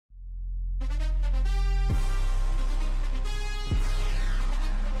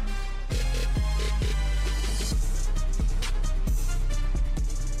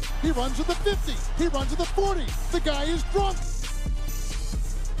He runs to the 50. He runs to the 40. The guy is drunk.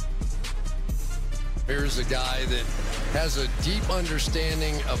 Here's a guy that has a deep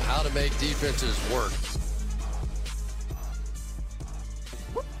understanding of how to make defenses work.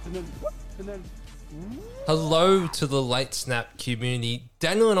 Hello to the Late Snap community.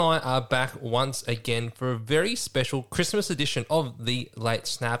 Daniel and I are back once again for a very special Christmas edition of the Late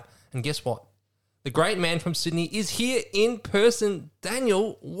Snap. And guess what? The great man from Sydney is here in person.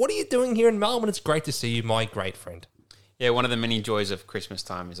 Daniel, what are you doing here in Melbourne? It's great to see you, my great friend. Yeah, one of the many joys of Christmas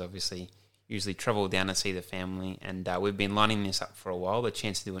time is obviously usually travel down to see the family, and we've been lining this up for a while, the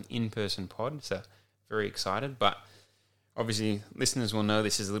chance to do an in-person pod, so very excited. But obviously, listeners will know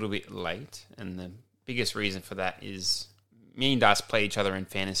this is a little bit late, and the biggest reason for that is me and Das play each other in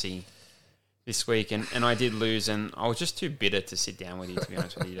fantasy this week, and I did lose, and I was just too bitter to sit down with you, to be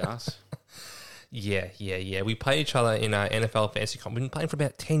honest with you, Das. Yeah. We play each other in our NFL fantasy comp. We've been playing for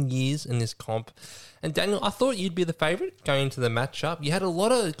about 10 years in this comp. And Daniel, I thought you'd be the favourite going into the matchup. You had a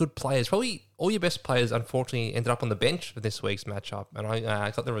lot of good players. Probably all your best players, unfortunately, ended up on the bench for this week's matchup. And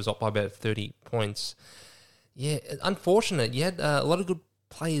I got the result by about 30 points. Yeah, unfortunate. You had a lot of good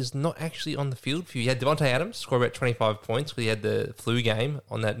players not actually on the field for you. You had Devontae Adams score about 25 points because he had the flu game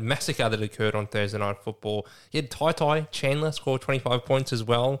on that massacre that occurred on Thursday Night Football. You had Ty Chandler score 25 points as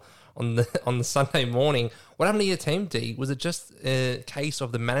well on the Sunday morning. What happened to your team, D? Was it just a case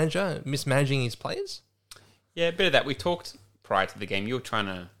of the manager mismanaging his players? Yeah, a bit of that. We talked prior to the game. You were trying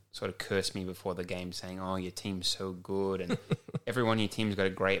to sort of curse me before the game, saying, "Oh, your team's so good, and everyone on your team's got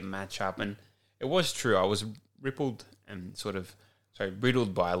a great matchup." And it was true. I was riddled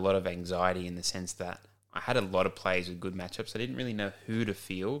by a lot of anxiety in the sense that I had a lot of players with good matchups. I didn't really know who to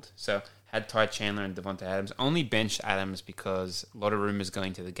field. So had Ty Chandler and Devontae Adams. Only benched Adams because a lot of rumours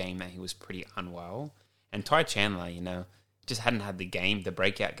going to the game that he was pretty unwell. And Ty Chandler, just hadn't had the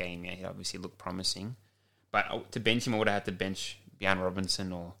breakout game yet. He obviously looked promising. But to bench him, I would have had to bench Bian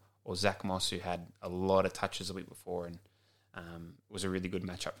Robinson or Zach Moss, who had a lot of touches the week before, and was a really good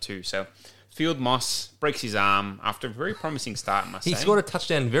matchup too. So field Moss, breaks his arm after a very promising start, I must say. He scored a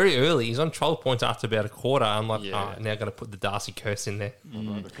touchdown very early. He's on 12 points after about a quarter. I'm like, now going to put the Darcy curse in there.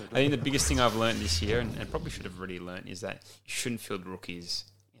 I think the biggest thing I've learned this year, and probably should have already learned, is that you shouldn't field rookies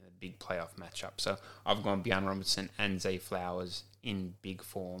in a big playoff matchup. So I've gone Bian Robinson and Zay Flowers in big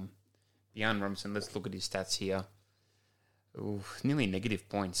form. Bian Robinson, let's look at his stats here. Ooh, nearly negative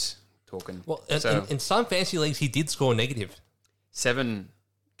points. Talking. Well, in some fantasy leagues, he did score negative. 7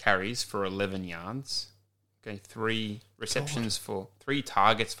 carries for 11 yards. Okay, 3 receptions for 3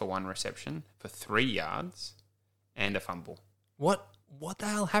 targets for 1 reception for 3 yards, and a fumble. What the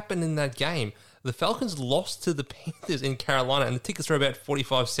hell happened in that game? The Falcons lost to the Panthers in Carolina, and the tickets were about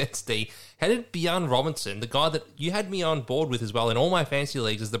 45 cents, D. How did Bian Robinson, the guy that you had me on board with as well in all my fantasy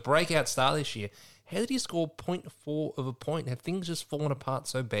leagues as the breakout star this year, how did he score 0.4 of a point? Have things just fallen apart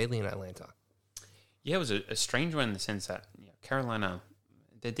so badly in Atlanta? Yeah, it was a strange one in the sense that Carolina,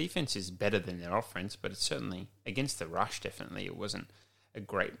 their defense is better than their offense, but it's certainly, against the rush, definitely, it wasn't a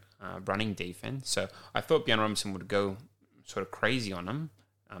great running defense. So I thought Bian Robinson would go sort of crazy on him,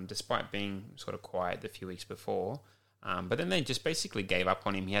 despite being sort of quiet the few weeks before. But then they just basically gave up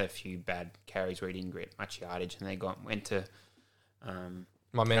on him. He had a few bad carries where he didn't get much yardage, and they went to...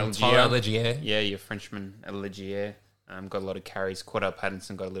 my man, Tyler Allegier. Yeah, your Frenchman, Allegier. Got a lot of carries. Caught up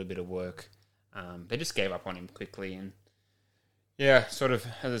Pattinson, got a little bit of work. They just gave up on him quickly. And yeah, sort of,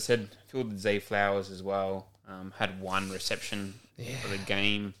 as I said, fielded Zay Flowers as well. Had 1 reception for the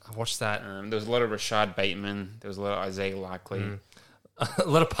game. I watched that. There was a lot of Rashad Bateman. There was a lot of Isaiah Likely. A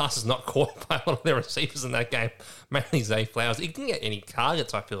lot of passes not caught by a lot of their receivers in that game. Mainly Zay Flowers. He didn't get any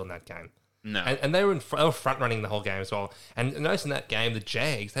targets, I feel, in that game. No. And they were front running the whole game as well. And notice in that game, the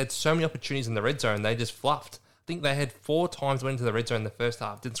Jags, they had so many opportunities in the red zone, they just fluffed. I think they had 4 times went into the red zone in the first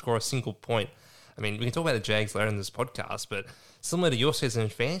half, didn't score a single point. I mean, we can talk about the Jags later in this podcast, but similar to your season in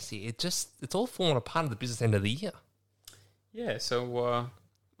fantasy, it's all fallen apart at the business end of the year. Yeah, so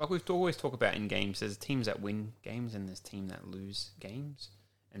like we've always talked about in games, there's teams that win games and there's teams that lose games.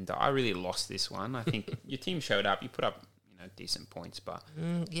 And I really lost this one. I think your team showed up, you put up decent points, but...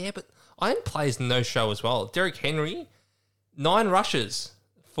 yeah, but I had players no show as well. Derrick Henry, 9 rushes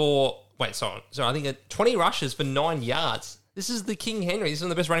for... Wait, sorry. So I think 20 rushes for 9 yards. This is the King Henry. This is one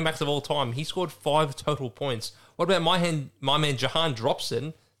of the best running backs of all time. He scored 5 total points. What about my man Jahan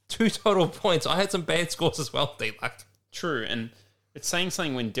Dropson? 2 total points. I had some bad scores as well, D-Lac. True, and it's saying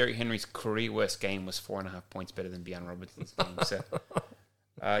something when Derrick Henry's career worst game was 4.5 points better than Bian Robinson's game. So,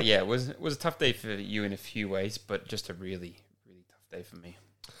 it was a tough day for you in a few ways, but just a really, really tough day for me.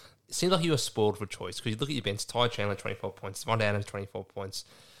 It seems like you were spoiled for choice because you look at your bench. Ty Chandler, 24 points. Devontae Adams, 24 points.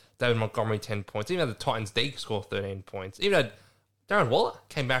 David Montgomery 10 points. Even had the Titans D score 13 points. Even had Darren Waller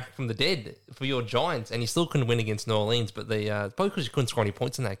came back from the dead for your Giants, and you still couldn't win against New Orleans. But probably because you couldn't score any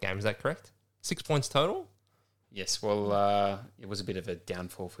points in that game. Is that correct? 6 points total? Yes, well, it was a bit of a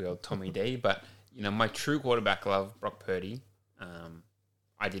downfall for your Tommy D, but, my true quarterback love, Brock Purdy,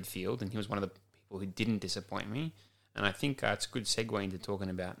 I did field, and he was one of the people who didn't disappoint me. And I think it's a good segue into talking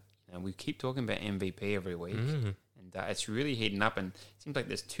about, we keep talking about MVP every week, and it's really heating up, and it seems like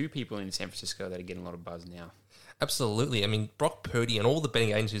there's two people in San Francisco that are getting a lot of buzz now. Absolutely. I mean, Brock Purdy and all the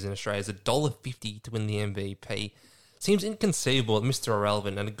betting agencies in Australia is $1.50 to win the MVP. Seems inconceivable, Mr.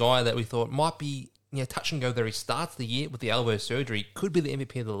 Irrelevant, and a guy that we thought might be touch and go there. He starts the year with the elbow surgery, could be the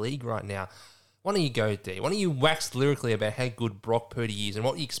MVP of the league right now. Why don't you go, D? Why don't you wax lyrically about how good Brock Purdy is and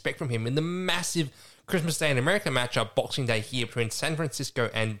what you expect from him in the massive Christmas Day in America matchup, Boxing Day here between San Francisco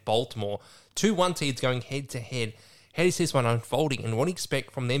and Baltimore. 2 1-seeds going head-to-head. How do you see this one unfolding, and what do you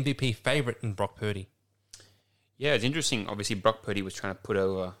expect from the MVP favourite in Brock Purdy? Yeah, it's interesting. Obviously, Brock Purdy was trying to put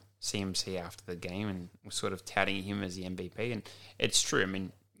over CMC after the game and was sort of touting him as the MVP. And it's true. I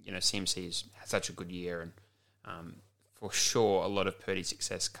mean, CMC has had such a good year, and for sure a lot of Purdy's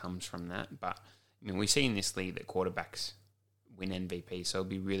success comes from that. But, we see in this league that quarterbacks win MVP, so it'll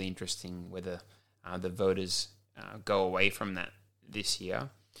be really interesting whether the voters go away from that this year.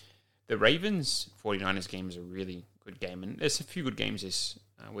 The Ravens-49ers game is a really good game, and there's a few good games this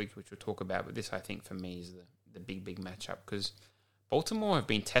week which we'll talk about, but this, I think, for me is the big matchup, because Baltimore have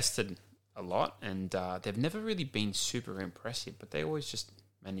been tested a lot, and they've never really been super impressive, but they always just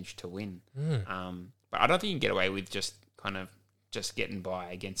manage to win. But I don't think you can get away with just getting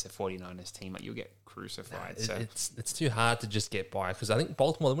by against a 49ers team. Like, you'll get crucified. No, it's too hard to just get by, because I think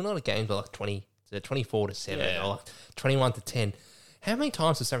Baltimore, they win a lot of games by like 24-7 or like 21-10. How many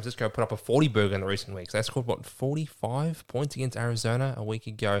times has San Francisco put up a 40 burger in the recent weeks? They scored, 45 points against Arizona a week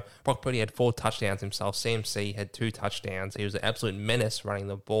ago. Brock Purdy had 4 touchdowns himself. CMC had 2 touchdowns. He was an absolute menace running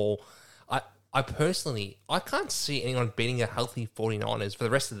the ball. I personally, I can't see anyone beating a healthy 49ers for the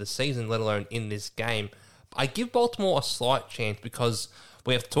rest of the season, let alone in this game. I give Baltimore a slight chance because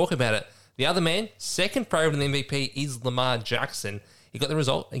we have to talk about it. The other man, second favourite in the MVP, is Lamar Jackson. He got the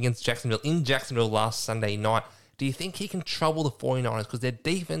result against Jacksonville in Jacksonville last Sunday night. Do you think he can trouble the 49ers? Because their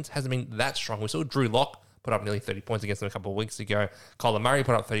defense hasn't been that strong. We saw Drew Lock put up nearly 30 points against them a couple of weeks ago. Kyler Murray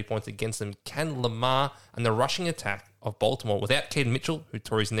put up 30 points against them. Can Lamar and the rushing attack of Baltimore, without Keaton Mitchell, who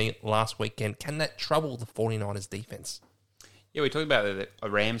tore his knee last weekend, can that trouble the 49ers defense? Yeah, we talked about the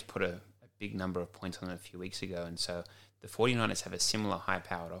Rams put a big number of points on them a few weeks ago, and so the 49ers have a similar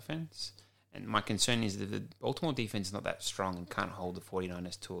high-powered offense. And my concern is that the Baltimore defense is not that strong and can't hold the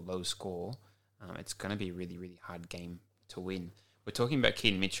 49ers to a low score. It's going to be a really, really hard game to win. We're talking about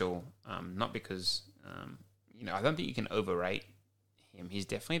Keaton Mitchell, not because, I don't think you can overrate him. He's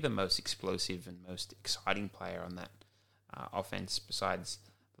definitely the most explosive and most exciting player on that offense besides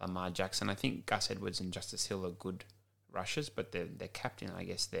Lamar Jackson. I think Gus Edwards and Justice Hill are good rushers, but they're capped in, I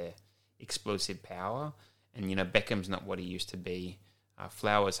guess, their explosive power. And, Beckham's not what he used to be.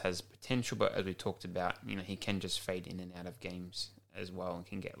 Flowers has potential, but as we talked about, he can just fade in and out of games as well and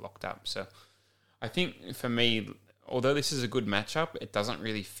can get locked up. So I think for me, although this is a good matchup, it doesn't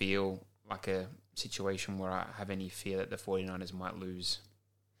really feel like a situation where I have any fear that the 49ers might lose.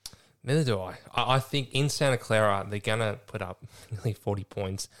 Neither do I. I think in Santa Clara, they're going to put up nearly 40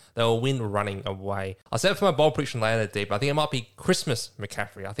 points. They'll win running away. I'll say it for my bold prediction later, Deep. I think it might be Christmas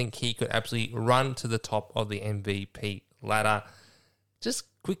McCaffrey. I think he could absolutely run to the top of the MVP ladder. Just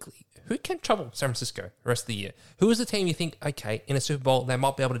quickly, who can trouble San Francisco the rest of the year? Who is the team you think, okay, in a Super Bowl, they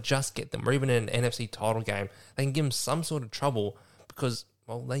might be able to just get them, or even in an NFC title game, they can give them some sort of trouble because,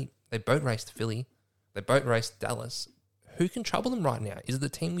 well, they boat raced Philly. They boat raced Dallas. Who can trouble them right now? Is it the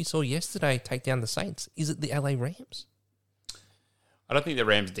team we saw yesterday take down the Saints? Is it the LA Rams? I don't think the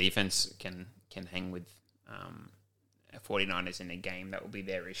Rams defense can hang with 49ers in a game. That will be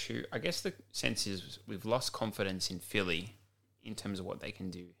their issue. I guess the sense is we've lost confidence in Philly in terms of what they can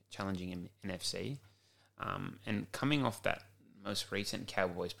do, challenging in NFC. And coming off that most recent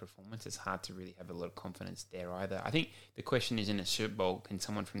Cowboys performance, it's hard to really have a lot of confidence there either. I think the question is, in a Super Bowl, can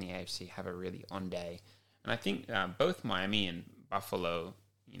someone from the AFC have a really on day? And I think both Miami and Buffalo,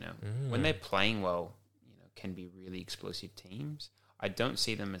 when they're playing well, can be really explosive teams. I don't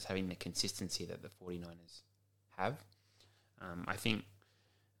see them as having the consistency that the 49ers have. I think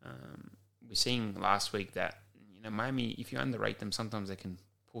we're seeing last week that, Miami, if you underrate them, sometimes they can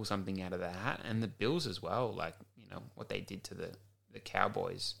pull something out of the hat. And the Bills as well, like, what they did to the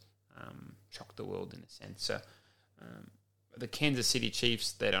Cowboys shocked the world in a sense. So the Kansas City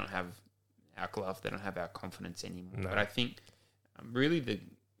Chiefs, they don't have our glove, they don't have our confidence anymore. No. But I think really the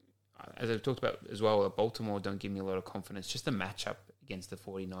as I've talked about as well, Baltimore don't give me a lot of confidence. Just the matchup against the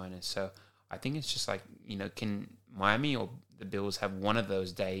 49ers. So I think it's just like, can Miami or the Bills have one of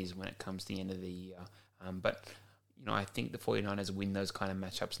those days when it comes to the end of the year? But I think the 49ers win those kind of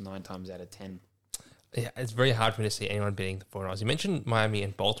matchups 9 times out of 10. Yeah, it's very hard for me to see anyone beating the 49ers. You mentioned Miami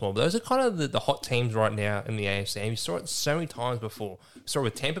and Baltimore, but those are kind of the hot teams right now in the AFC. And we saw it so many times before. We saw it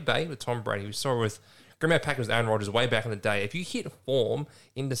with Tampa Bay, with Tom Brady. We saw it with Green Bay Packers, Aaron Rodgers, way back in the day. If you hit form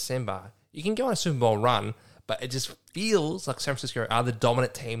in December, you can go on a Super Bowl run, but it just feels like San Francisco are the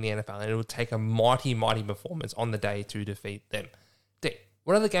dominant team in the NFL, and it will take a mighty, mighty performance on the day to defeat them. D,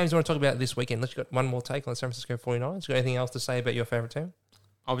 what other games do you want to talk about this weekend? Let's got one more take on the San Francisco 49ers. Got anything else to say about your favourite team?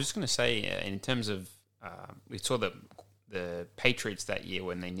 I was just going to say, in terms of, we saw the Patriots that year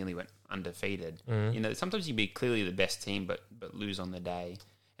when they nearly went undefeated. Sometimes you be clearly the best team, but lose on the day.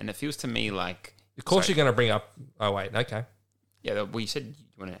 And it feels to me like... Of course you're going to bring up... Oh, wait, okay. Yeah, well, you said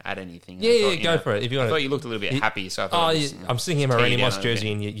you want to add anything. Yeah, go for it. If you want I thought you looked a little bit happy, so I thought... I'm seeing him a Randy Moss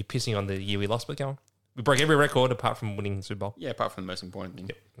jersey and you're pissing on the year we lost, but go on. We broke every record apart from winning the Super Bowl. Yeah, apart from the most important thing.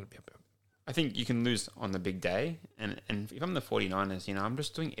 Yep. I think you can lose on the big day, and if I'm the 49ers, I'm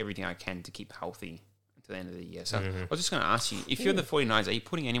just doing everything I can to keep healthy until the end of the year. So I was just going to ask you, if you're the 49ers, are you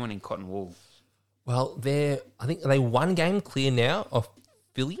putting anyone in cotton wool? Well, I think they one game clear now of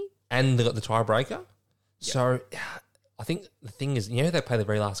Philly, and they got the tiebreaker. Yep. So I think the thing is, they play the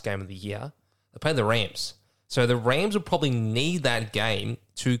very last game of the year. They play the Rams. So the Rams will probably need that game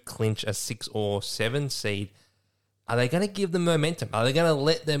to clinch a 6 or 7 seed. Are they going to give them momentum? Are they going to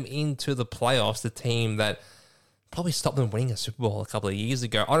let them into the playoffs, the team that probably stopped them winning a Super Bowl a couple of years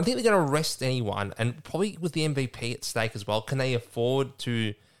ago? I don't think they're going to rest anyone, and probably with the MVP at stake as well, can they afford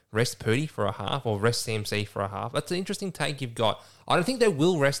to rest Purdy for a half or rest CMC for a half? That's an interesting take you've got. I don't think they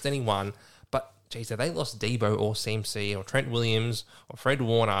will rest anyone, but geez, if they lost Debo or CMC or Trent Williams or Fred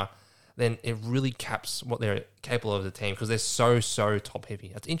Warner, then it really caps what they're capable of as a team because they're so top heavy.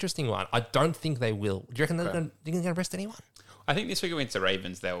 That's an interesting one. I don't think they will. Do you reckon they're going to rest anyone? I think this week against the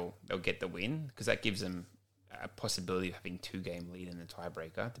Ravens, they'll get the win because that gives them a possibility of having 2-game lead in the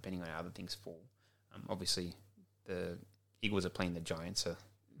tiebreaker, depending on how other things fall. Obviously, the Eagles are playing the Giants, so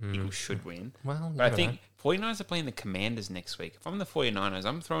Eagles should win. Well, but I think 49ers are playing the Commanders next week. If I'm the 49ers,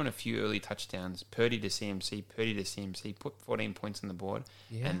 I'm throwing a few early touchdowns, Purdy to CMC, put 14 points on the board,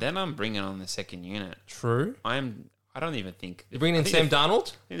 and then I'm bringing on the second unit. True. I don't even think... You're bringing in Sam Darnold?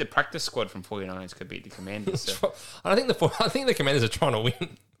 I think the practice squad from 49ers could beat the Commanders. So. I think the Commanders are trying to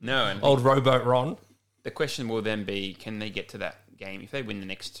win. No. And old rowboat Ron. The question will then be, can they get to that game? If they win the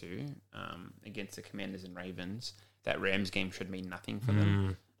next 2 against the Commanders and Ravens, that Rams game should mean nothing for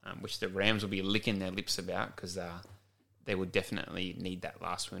them. Which the Rams will be licking their lips about because they would definitely need that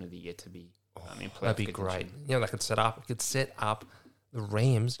last win of the year to be in playoff. That'd be great. That could set up the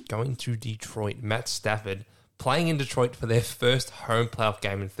Rams going to Detroit. Matt Stafford playing in Detroit for their first home playoff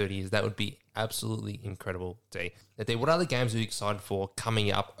game in 30 years. That would be absolutely incredible, D. Now, D, what other games are you excited for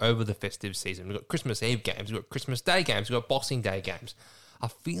coming up over the festive season? We've got Christmas Eve games, we've got Christmas Day games, we've got Boxing Day games. I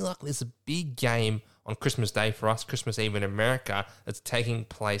feel like there's a big game on Christmas Day for us, Christmas Eve in America, that's taking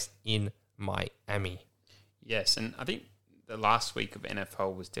place in Miami. Yes, and I think the last week of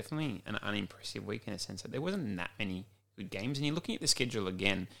NFL was definitely an unimpressive week in a sense that there wasn't that many good games. And you're looking at the schedule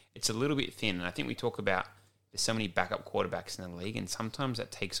again, it's a little bit thin. And I think we talk about there's so many backup quarterbacks in the league, and sometimes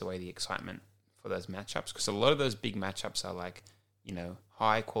that takes away the excitement for those matchups because a lot of those big matchups are like,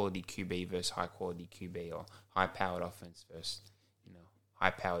 high-quality QB versus high-quality QB or high-powered offense versus,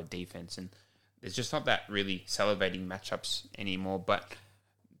 high-powered defense. And there's just not that really salivating matchups anymore. But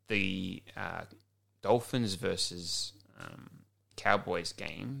the Dolphins versus Cowboys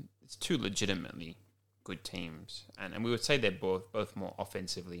game, it's 2 legitimately good teams. And we would say they're both more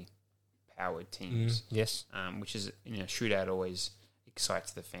offensively powered teams. Yes. Which is, shootout always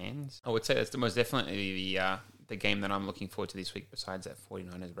excites the fans. I would say that's the most definitely the game that I'm looking forward to this week besides that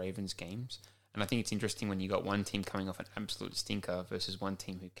 49ers-Ravens games. And I think it's interesting when you got one team coming off an absolute stinker versus one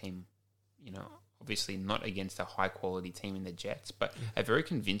team who came, obviously not against a high-quality team in the Jets, but a very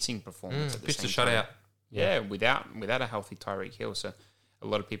convincing performance at the same time. Shutout. Yeah, without a healthy Tyreek Hill. So a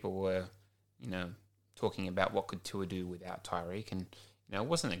lot of people were, talking about what could Tua do without Tyreek. And, it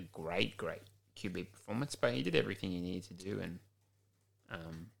wasn't a great QB performance, but he did everything he needed to do. And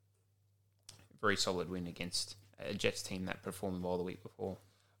very solid win against a Jets team that performed well the week before.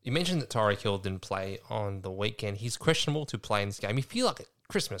 You mentioned that Tyreek Hill didn't play on the weekend. He's questionable to play in this game. You feel like a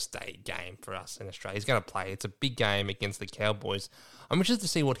Christmas Day game for us in Australia. He's going to play. It's a big game against the Cowboys. I'm interested to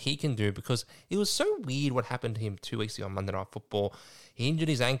see what he can do because it was so weird what happened to him 2 weeks ago on Monday Night Football. He injured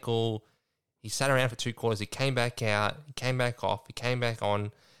his ankle. He sat around for 2 quarters. He came back out. He came back off. He came back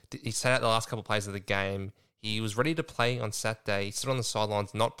on. he sat out the last couple of plays of the game. He was ready to play on Saturday. He stood on the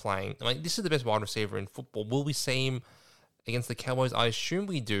sidelines, not playing. I mean, this is the best wide receiver in football. Will we see him against the Cowboys? I assume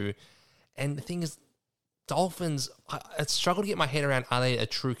we do. And the thing is, Dolphins, I struggle to get my head around, are they a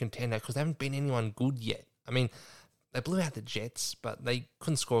true contender? Because they haven't been anyone good yet. I mean, they blew out the Jets, but they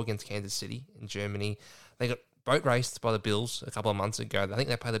couldn't score against Kansas City in Germany. They got boat raced by the Bills a couple of months ago. I think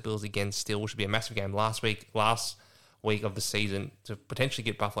they play the Bills again still, which would be a massive game last week of the season to potentially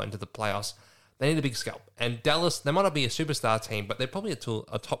get Buffalo into the playoffs. They need a big scalp. And Dallas, they might not be a superstar team, but they're probably a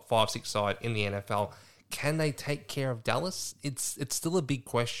top 5-6 side in the NFL. Can they take care of Dallas? It's still a big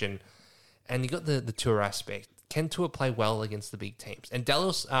question. And you got the Tua aspect. Can Tua play well against the big teams? And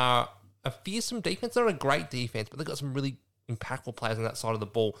Dallas are a fearsome defense. They're not a great defense, but they've got some really impactful players on that side of the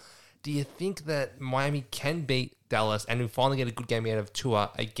ball. Do you think that Miami can beat Dallas and we finally get a good game out of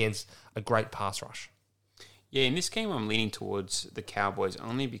Tua against a great pass rush? Yeah, in this game, I'm leaning towards the Cowboys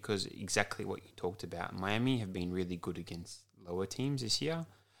only because exactly what you talked about. Miami have been really good against lower teams this year,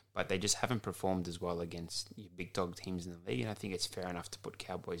 but they just haven't performed as well against big dog teams in the league. And I think it's fair enough to put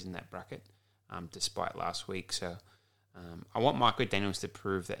Cowboys in that bracket, despite last week. So I want Mike Daniels to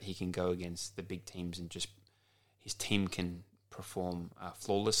prove that he can go against the big teams and just his team can perform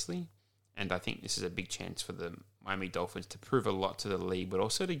flawlessly. And I think this is a big chance for the Miami Dolphins to prove a lot to the league, but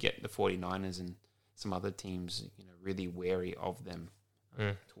also to get the 49ers and some other teams, really wary of them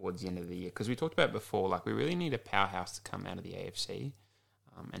towards the end of the year. Because we talked about before, like we really need a powerhouse to come out of the AFC,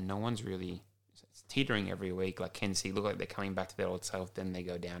 and no one's really it's teetering every week. Like Kansas City look like they're coming back to their old self, then they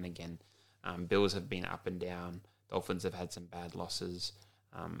go down again. Bills have been up and down. Dolphins have had some bad losses,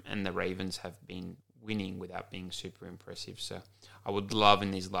 and the Ravens have been winning without being super impressive. So I would love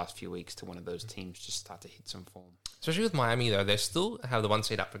in these last few weeks to one of those teams just start to hit some form. Especially with Miami, though, they still have the 1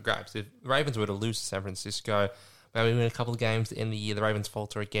 seed up for grabs. If the Ravens were to lose to San Francisco, maybe win a couple of games at the end of the year, the Ravens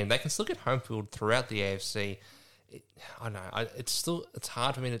falter again, they can still get home field throughout the AFC. I don't know. It's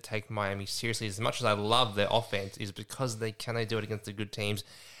hard for me to take Miami seriously. As much as I love their offense, is because can they do it against the good teams?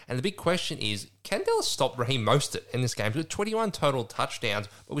 And the big question is, can Dallas stop Raheem Mostert in this game? He got 21 total touchdowns,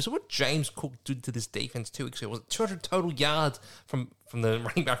 but we saw what James Cook did to this defense 2 weeks ago. It was 200 total yards from the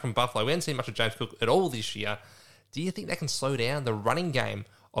running back from Buffalo. We haven't seen much of James Cook at all this year. Do you think they can slow down the running game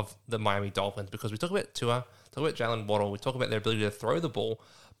of the Miami Dolphins? Because we talk about Tua, talk about Jalen Waddle, we talk about their ability to throw the ball,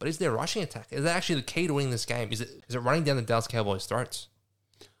 but is their rushing attack? Is that actually the key to winning this game? Is it running down the Dallas Cowboys' throats?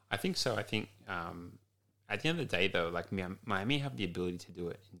 I think so. I think at the end of the day, though, like Miami have the ability to do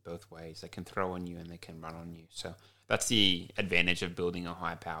it in both ways. They can throw on you and they can run on you. So that's the advantage of building a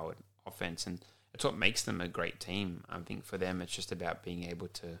high-powered offense, and it's what makes them a great team. I think for them, it's just about being able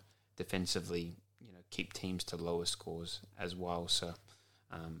to defensively, keep teams to lower scores as well. So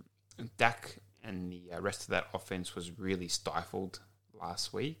Dak and the rest of that offense was really stifled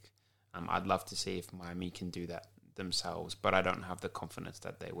last week. I'd love to see if Miami can do that themselves, but I don't have the confidence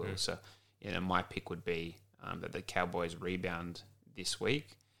that they will. So, my pick would be that the Cowboys rebound this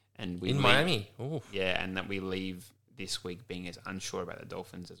week, and we Miami, yeah, and that we leave this week being as unsure about the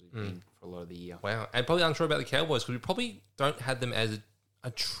Dolphins as we've been for a lot of the year. Wow, and probably unsure about the Cowboys because we probably don't have them as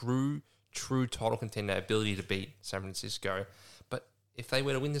a true title contender ability to beat San Francisco. But if they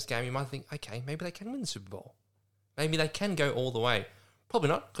were to win this game, you might think, okay, maybe they can win the Super Bowl. Maybe they can go all the way. Probably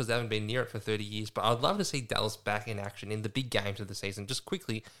not, because they haven't been near it for 30 years. But I'd love to see Dallas back in action in the big games of the season. Just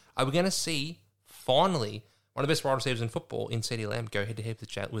quickly, are we going to see, finally, one of the best wide receivers in football in CeeDee Lamb go head-to-head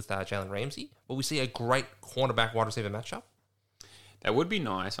with Jalen Ramsey? Will we see a great cornerback wide receiver matchup? That would be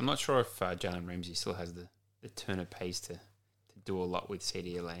nice. I'm not sure if Jalen Ramsey still has the turn of pace to do a lot with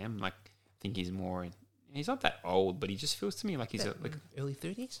CeeDee Lamb. Like, I think he's more... He's not that old, but he just feels to me like he's... early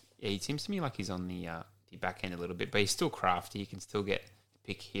 30s? Yeah, he seems to me like he's on the back end a little bit, but he's still crafty. He can still get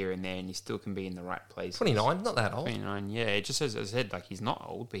pick here and there, and he still can be in the right place. 29, not that old. 29, yeah. It just as I said, like he's not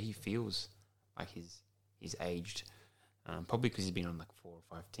old, but he feels like he's aged. Probably because he's been on like 4 or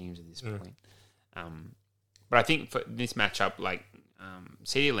 5 teams at this point. But I think for this matchup, like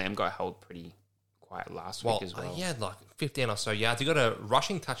CeeDee Lamb got held pretty quiet last week as well. He had like 15 or so yards. He got a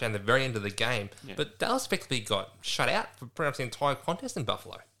rushing touchdown at the very end of the game, but Dallas effectively got shut out for pretty much the entire contest in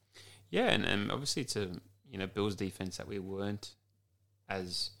Buffalo. Yeah, and obviously it's a Bills defense that we weren't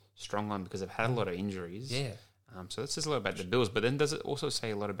as strong on because they've had a lot of injuries. Yeah. So that says a lot about the Bills, but then does it also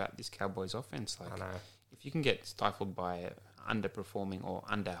say a lot about this Cowboys offense? Like, I know. If you can get stifled by underperforming or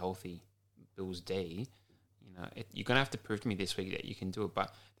under healthy Bills D, you're gonna have to prove to me this week that you can do it.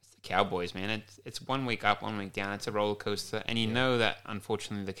 But it's the Cowboys, man. It's 1 week up, 1 week down. It's a roller coaster, and you know that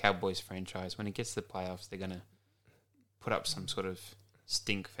unfortunately the Cowboys franchise, when it gets to the playoffs, they're gonna put up some sort of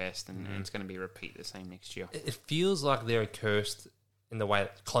stink fest, and it's going to be repeat the same next year. It feels like they're cursed in the way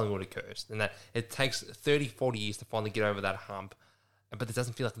that Collingwood occurs, and that it takes 30, 40 years to finally get over that hump. But it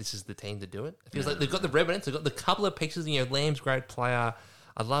doesn't feel like this is the team to do it. It feels like they've got the remnants, they've got the couple of pieces. Lamb's great player.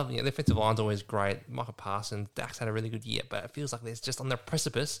 I love, the offensive line's always great. Michael Parsons, Dax had a really good year, but it feels like it's just on the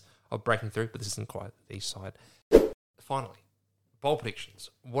precipice of breaking through, but this isn't quite the east side. Finally, bowl predictions.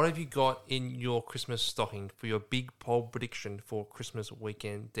 What have you got in your Christmas stocking for your big bowl prediction for Christmas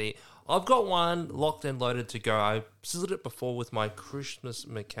weekend, D? I've got one locked and loaded to go. I sizzled it before with my Christmas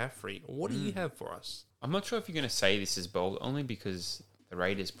McCaffrey. What do you have for us? I'm not sure if you're going to say this is bold, only because the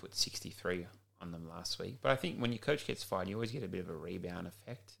Raiders put 63 on them last week. But I think when your coach gets fired, you always get a bit of a rebound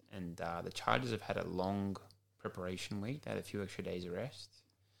effect. And the Chargers have had a long preparation week. They had a few extra days of rest.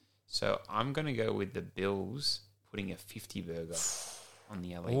 So I'm going to go with the Bills putting a 50-burger on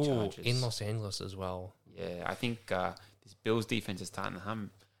the LA Chargers. In Los Angeles as well. Yeah, I think this Bills defense is starting to hum.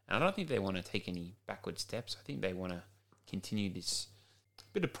 And I don't think they want to take any backward steps. I think they want to continue this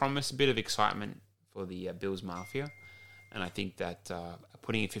bit of promise, a bit of excitement for the Bills Mafia. And I think that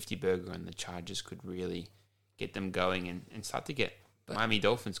putting a 50-burger on the Chargers could really get them going and start to get Miami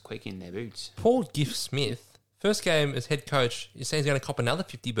Dolphins quick in their boots. Paul Gift Smith, first game as head coach, you say he's going to cop another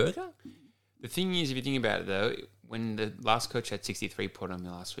 50-burger? The thing is, if you think about it, though, when the last coach had 63 put on me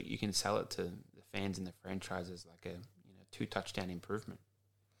last week, you can sell it to the fans and the franchise as like a 2-touchdown improvement.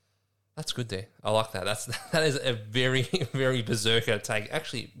 That's good there. I like that. That is a very, very berserker take.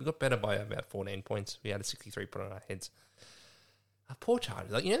 Actually, we got better by about 14 points. We had a 63 put on our heads. Poor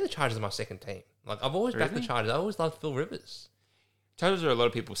Chargers. The Chargers are my second team. I've always backed the Chargers. I always loved Phil Rivers. Chargers are a lot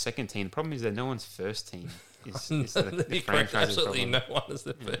of people's second team. The problem is that no one's first team. Is the franchise's Absolutely problem. no one is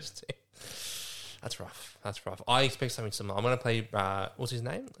the first team. That's rough. I expect something similar. I'm going to play, what's his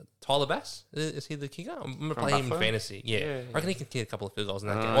name? Tyler Bass? Is he the kicker? I'm going to play him in fantasy. Yeah. I reckon he can kick a couple of field goals in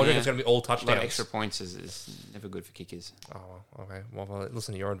that game. I reckon it's going to be all touchdowns. A lot of extra points is never good for kickers. Oh, okay. Well,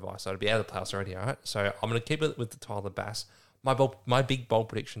 listen to your advice. I'd be out of the playoffs already, all right? So I'm going to keep it with the Tyler Bass. My big bold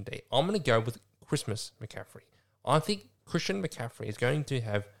prediction, D. I'm going to go with Christmas McCaffrey. I think Christian McCaffrey is going to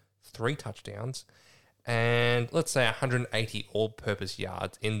have 3 touchdowns and let's say 180 all-purpose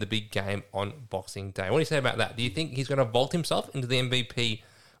yards in the big game on Boxing Day. What do you say about that? Do you think he's going to vault himself into the MVP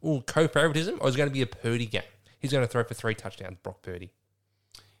co-favoritism, or is it going to be a Purdy game? He's going to throw for 3 touchdowns, Brock Purdy.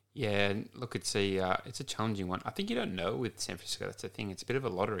 Yeah, look, it's a challenging one. I think you don't know with San Francisco. That's the thing. It's a bit of a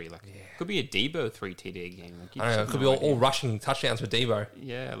lottery. It could be a Debo 3 TD game. I don't know. It could be all rushing touchdowns for Debo.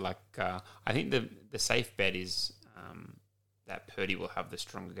 Yeah, I think the safe bet is that Purdy will have the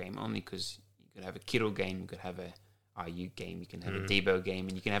stronger game, only because you could have a Kittle game, you could have a Ayuk game, you can have a Debo game,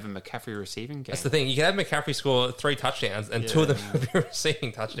 and you can have a McCaffrey receiving game. That's the thing. You can have McCaffrey score 3 touchdowns, and 2 of them will be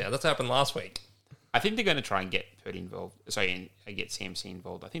receiving touchdowns. That's what happened last week. I think they're going to try and get Purdy involved. Sorry, and get CMC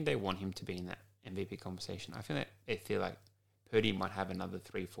involved. I think they want him to be in that MVP conversation. I feel like Purdy might have another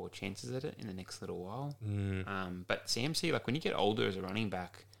 3-4 chances at it in the next little while. But CMC, when you get older as a running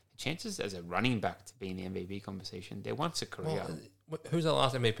back, the chances as a running back to be in the MVP conversation, they're once a career. Who's the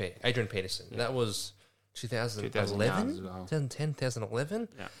last MVP? Adrian Peterson. Yeah. That was 2011, 2010, 2011.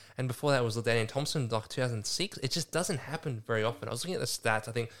 Yeah. And before that was LaDainian Thompson, 2006. It just doesn't happen very often. I was looking at the stats.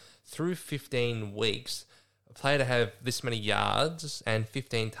 I think through 15 weeks, a player to have this many yards and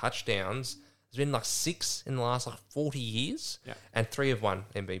 15 touchdowns, there's been 6 in the last 40 years, and 3 have won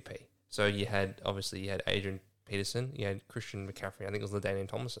MVP. So you had Adrian Peterson, you had Christian McCaffrey, I think it was LaDainian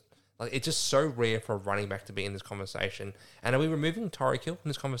Thompson. It's just so rare for a running back to be in this conversation. And are we removing Tyreek Hill from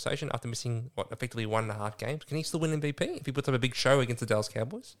this conversation after missing, effectively 1.5 games? Can he still win MVP if he puts up a big show against the Dallas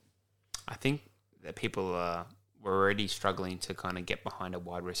Cowboys? I think that people were already struggling to kind of get behind a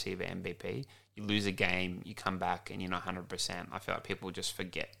wide receiver MVP. You lose a game, you come back, and you're not 100%. I feel like people just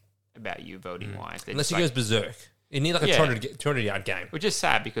forget about you voting-wise. Unless he goes berserk. You need a 200-yard game. Which is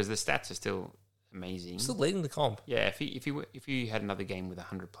sad because the stats are still amazing. Still leading the comp. Yeah, if you had another game with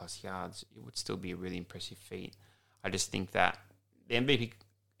 100+ yards, it would still be a really impressive feat. I just think that the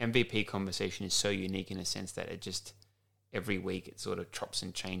MVP conversation is so unique in a sense that it just every week it sort of chops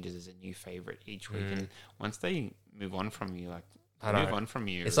and changes as a new favorite each week. And once they move on from you,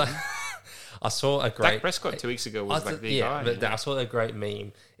 It's like I saw a great Dak Prescott 2 weeks ago was the guy. But I saw a great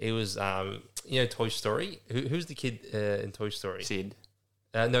meme. It was Toy Story. Who's the kid in Toy Story? Sid.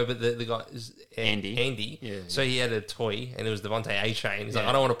 No, but the guy is Andy. Yeah. So he had a toy, and it was Devontae A-Chain. He's like,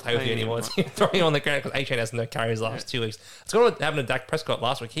 I don't want to play with you anymore. Throwing him on the ground because A-Chain has no carries last 2 weeks. It's got what happened to Dak Prescott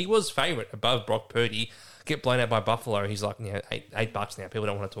last week. He was favourite above Brock Purdy. Get blown out by Buffalo. He's like, $8 now. People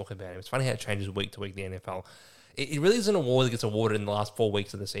don't want to talk about him. It's funny how it changes week to week, the NFL. It really is an award that gets awarded in the last 4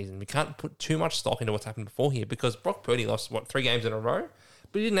 weeks of the season. We can't put too much stock into what's happened before here because Brock Purdy lost, 3 games in a row?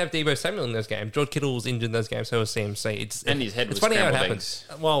 But you didn't have Deebo Samuel in those games. George Kittle was injured in those games, so was CMC. And his head was funny how it scrambled happens.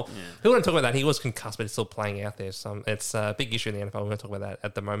 eggs. Well, people don't talk about that. He was concussed, but he's still playing out there. So it's a big issue in the NFL. We're going to talk about that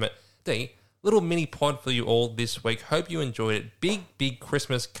at the moment. D, little mini pod for you all this week. Hope you enjoyed it. Big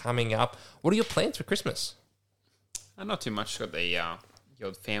Christmas coming up. What are your plans for Christmas? Not too much. Got the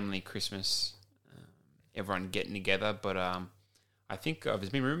old family Christmas, everyone getting together. But I think there's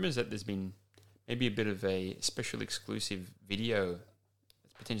been rumours that there's been maybe a bit of a special exclusive video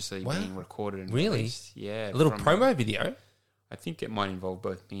that's potentially being recorded and released. Yeah. A little promo video? I think it might involve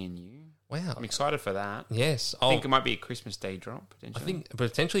both me and you. Wow. I'm excited for that. Yes. I think it might be a Christmas Day drop, potentially. I think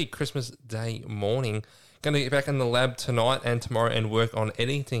potentially Christmas Day morning. Going to get back in the lab tonight and tomorrow and work on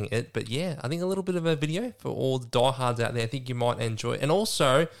editing it. But yeah, I think a little bit of a video for all the diehards out there. I think you might enjoy it. And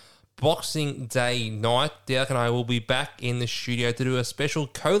also, Boxing Day night, Derek and I will be back in the studio to do a special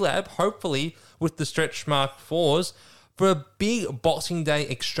collab, hopefully with the Stretch Mark 4s, for a big Boxing Day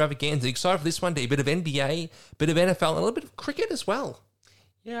extravaganza. Excited for this one day. A bit of NBA, a bit of NFL, and a little bit of cricket as well.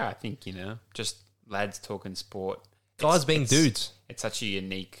 Yeah, I think, just lads talking sport. Guys being dudes. It's such a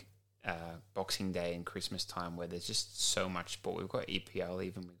unique Boxing Day and Christmas time where there's just so much sport. We've got EPL,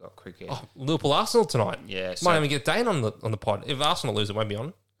 even we've got cricket. Oh, Liverpool Arsenal tonight. Yeah, might even get Dane on the pod. If Arsenal lose, it won't be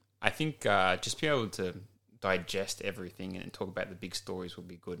on. I think just be able to digest everything and talk about the big stories will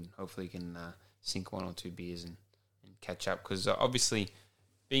be good, and hopefully you can sink one or two beers and catch up, because obviously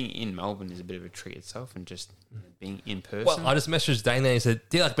being in Melbourne is a bit of a treat itself, and just being in person. Well, I just messaged Dane and he said,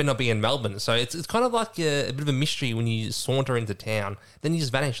 Derek better not be in Melbourne. So it's kind of like a bit of a mystery when you saunter into town. Then you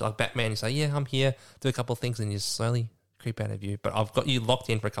just vanish like Batman. You say, yeah, I'm here, do a couple of things, and you slowly creep out of view. But I've got you locked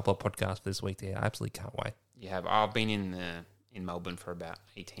in for a couple of podcasts for this week there. I absolutely can't wait. You have. I've been in Melbourne for about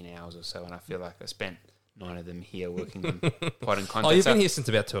 18 hours or so, and I feel like I spent 9 of them here working on pod and content. Oh, you've been here since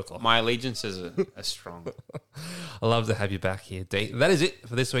about 2 o'clock. My allegiances are strong. I love to have you back here, D. That is it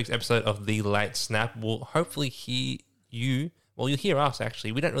for this week's episode of The Late Snap. We'll hopefully hear you. Well, you'll hear us,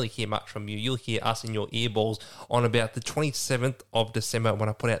 actually. We don't really hear much from you. You'll hear us in your earballs on about the 27th of December when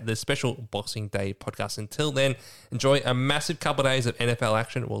I put out the special Boxing Day podcast. Until then, enjoy a massive couple of days of NFL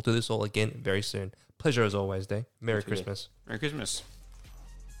action. We'll do this all again very soon. Pleasure as always, D. Merry Christmas. Merry Christmas.